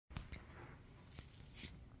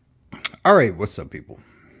All right, what's up, people?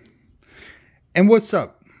 And what's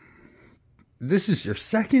up? This is your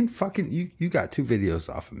second fucking... You got 2 videos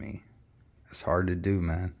off of me. It's hard to do,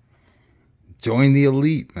 man. Join the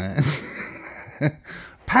elite, man.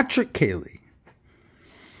 Patrick Cayley.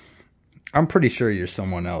 I'm pretty sure you're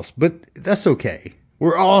someone else, but that's okay.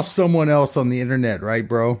 We're all someone else on the internet, right,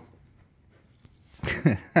 bro?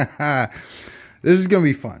 This is going to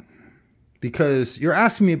be fun. Because you're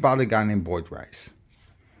asking me about a guy named Boyd Rice.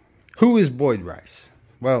 Who is Boyd Rice?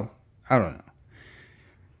 Well, I don't know.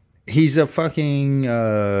 He's a fucking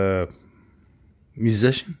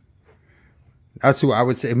musician. That's who I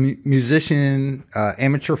would say. Musician,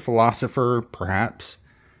 amateur philosopher, perhaps.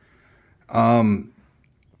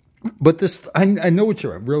 But this, I know what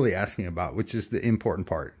you're really asking about, which is the important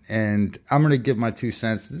part. And I'm going to give my 2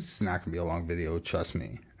 cents. This is not going to be a long video, trust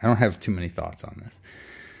me. I don't have too many thoughts on this.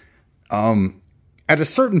 At a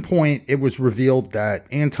certain point, it was revealed that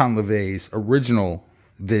Anton LaVey's original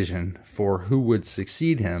vision for who would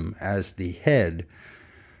succeed him as the head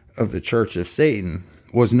of the Church of Satan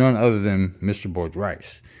was none other than Mr. Boyd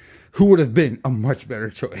Rice, who would have been a much better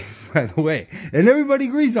choice, by the way. And everybody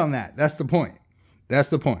agrees on that. That's the point. That's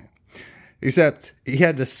the point. Except he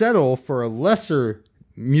had to settle for a lesser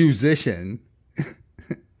musician,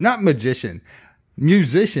 not magician,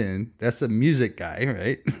 musician. That's a music guy,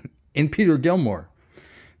 right? And Peter Gilmore,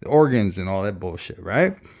 the organs and all that bullshit,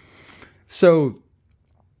 right? So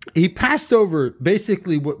he passed over.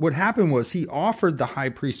 Basically, what happened was he offered the high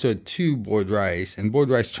priesthood to Boyd Rice, and Boyd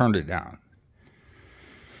Rice turned it down.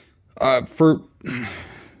 For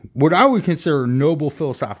what I would consider noble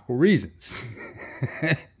philosophical reasons.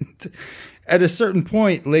 At a certain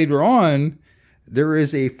point later on, there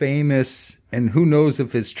is a famous, and who knows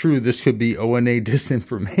if it's true, this could be ONA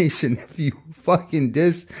disinformation. If you fucking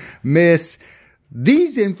dismiss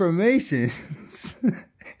these informations,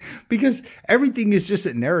 because everything is just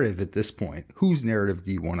a narrative at this point. Whose narrative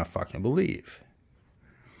do you want to fucking believe?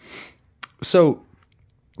 So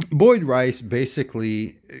Boyd Rice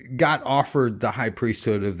basically got offered the high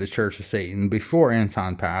priesthood of the Church of Satan before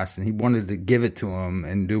Anton passed, and he wanted to give it to him,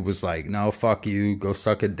 and dude was like, no, fuck you, go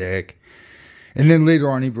suck a dick. And then later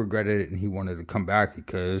on, he regretted it, and he wanted to come back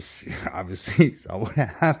because, obviously, he saw what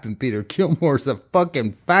happened. Peter Gilmore's a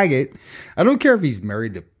fucking faggot. I don't care if he's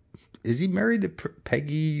married to... Is he married to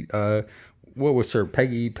Peggy? What was her?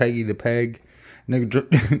 Peggy the Peg?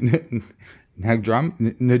 Nadramia.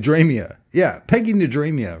 Yeah, Peggy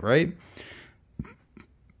Nadramia, right?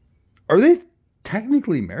 Are they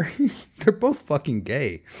technically married? They're both fucking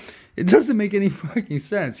gay. It doesn't make any fucking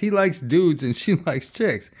sense. He likes dudes and she likes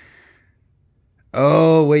chicks.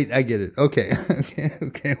 Oh, wait, I get it. Okay,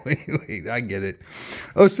 wait, I get it.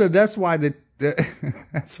 Oh, so that's why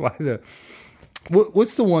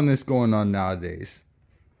what's the one that's going on nowadays?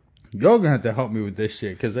 Y'all gonna have to help me with this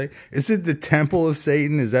shit, because is it the Temple of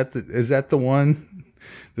Satan? Is that the one?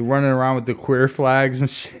 They're running around with the queer flags and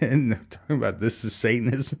shit, and they're talking about this is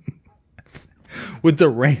Satanism. With the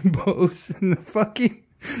rainbows and the fucking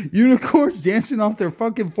unicorns dancing off their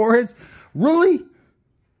fucking foreheads. Really?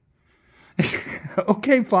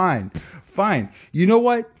 Okay, fine. You know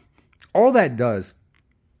what? All that does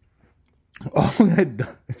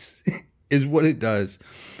is what it does.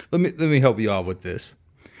 Let me help you out with this.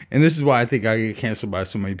 And this is why I think I get canceled by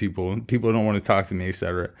so many people. People don't want to talk to me,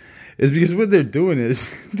 etc. Is because what they're doing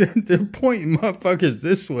is they're pointing motherfuckers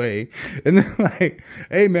this way, and they're like,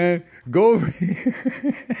 "Hey man, go over here.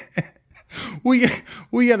 We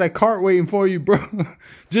got a cart waiting for you, bro.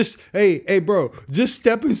 Just hey, bro, just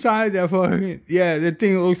step inside that fucking that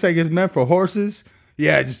thing that looks like it's meant for horses.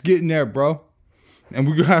 Yeah, just get in there, bro. And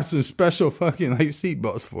we're gonna have some special fucking like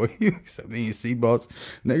seatbelts for you. Except they ain't seatbelts,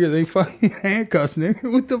 nigga. They fucking handcuffs, nigga.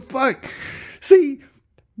 What the fuck? See,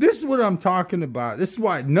 this is what I'm talking about. This is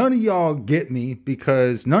why none of y'all get me,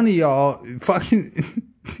 because none of y'all fucking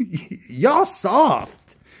y'all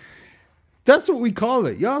soft. That's what we call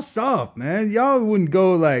it. Y'all soft, man. Y'all wouldn't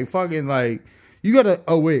go like fucking like you gotta.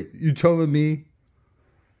 Oh wait, you telling me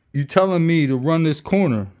to run this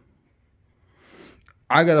corner?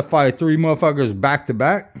 I gotta fight 3 motherfuckers back to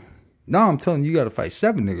back? No, I'm telling you, you gotta fight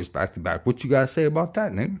 7 niggas back to back. What you gotta say about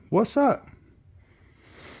that, nigga? What's up?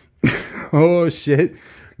 Oh shit.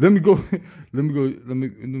 Let me go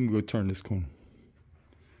turn this corner.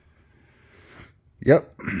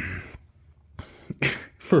 Yep.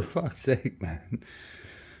 For fuck's sake, man.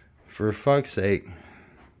 For fuck's sake.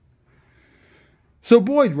 So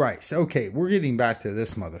Boyd Rice. Okay, we're getting back to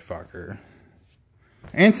this motherfucker.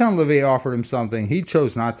 Anton LaVey offered him something. He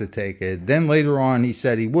chose not to take it. Then later on, he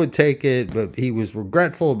said he would take it, but he was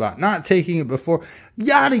regretful about not taking it before.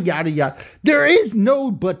 Yada, yada, yada. There is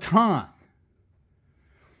no baton.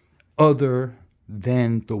 other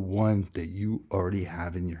than the one that you already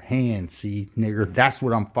have in your hand. See, nigger, that's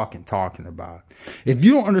what I'm fucking talking about. If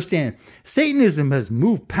you don't understand, Satanism has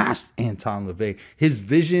moved past Anton LaVey. His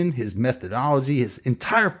vision, his methodology, his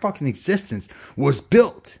entire fucking existence was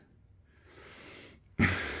built.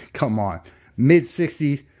 Come on.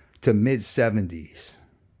 Mid-60s to mid-70s.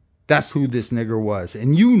 That's who this nigger was.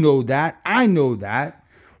 And you know that. I know that.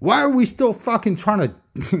 Why are we still fucking trying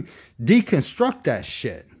to deconstruct that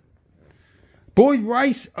shit? Boyd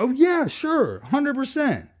Rice, oh yeah, sure,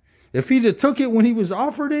 100%. If he'd have took it when he was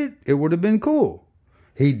offered it, it would have been cool.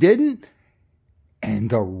 He didn't, and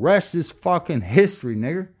the rest is fucking history,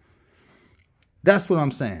 nigger. That's what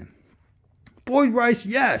I'm saying. Boyd Rice,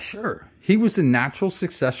 yeah, sure. He was the natural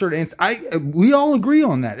successor to we all agree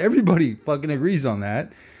on that. Everybody fucking agrees on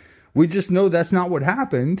that. We just know that's not what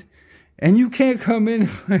happened. And you can't come in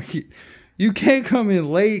you can't come in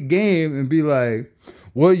late game and be like,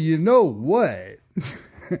 well, you know what?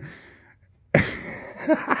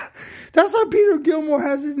 That's why Peter Gilmore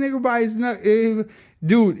has his nigger by his neck.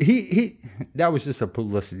 Dude, he that was just a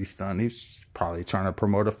publicity stunt. He's probably trying to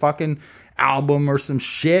promote a fucking album or some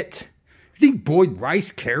shit. You think Boyd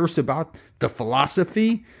Rice cares about the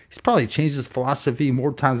philosophy? He's probably changed his philosophy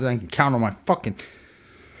more times than I can count on my fucking...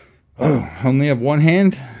 Oh, I only have one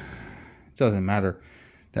hand? It doesn't matter.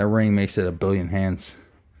 That ring makes it a billion hands.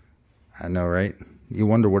 I know, right? You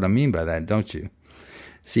wonder what I mean by that, don't you?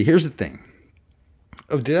 See, here's the thing.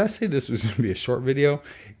 Oh, did I say this was going to be a short video?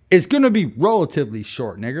 It's going to be relatively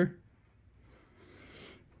short, nigger.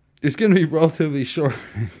 It's going to be relatively short.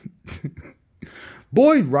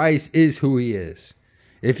 Boyd Rice is who he is.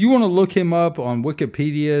 If you want to look him up on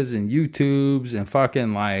Wikipedias and YouTubes and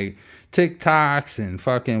fucking like TikToks and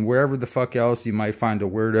fucking wherever the fuck else you might find a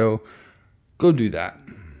weirdo, go do that.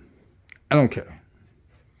 I don't care.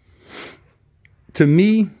 To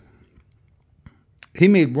me, he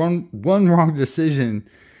made one wrong decision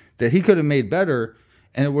that he could have made better,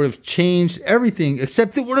 and it would have changed everything,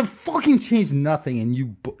 except it would have fucking changed nothing, and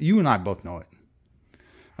you and I both know it.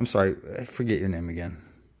 I'm sorry, I forget your name again.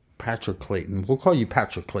 Patrick Clayton. We'll call you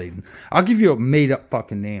Patrick Clayton. I'll give you a made-up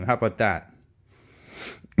fucking name. How about that?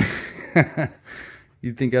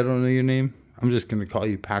 You think I don't know your name? I'm just going to call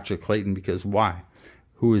you Patrick Clayton because why?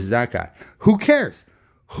 Who is that guy? Who cares?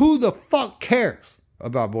 Who the fuck cares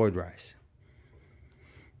about Boyd Rice?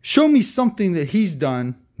 Show me something that he's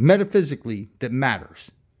done metaphysically that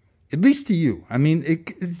matters. At least to you. I mean,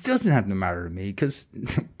 it doesn't have to matter to me because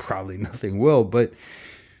probably nothing will, but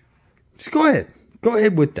just go ahead. Go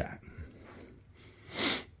ahead with that.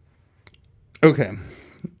 Okay.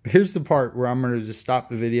 Here's the part where I'm going to just stop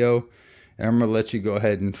the video and I'm going to let you go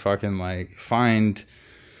ahead and fucking like find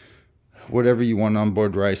whatever you want on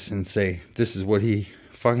Boyd Rice and say, this is what he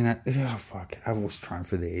fucking had. Oh, fuck. I was trying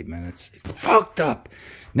for the 8 minutes. It's fucked up.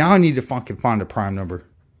 Now I need to fucking find a prime number.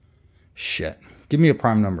 Shit. Give me a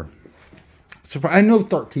prime number. So I know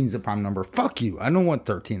 13 is a prime number. Fuck you. I don't want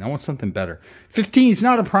 13. I want something better. 15 is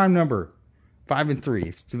not a prime number. 5 and 3.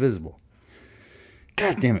 It's divisible.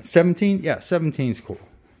 God damn it. 17? Yeah, 17 is cool.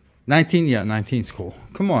 19? Yeah, 19 is cool.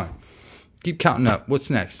 Come on. Keep counting up. What's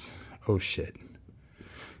next? Oh, shit.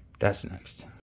 That's next.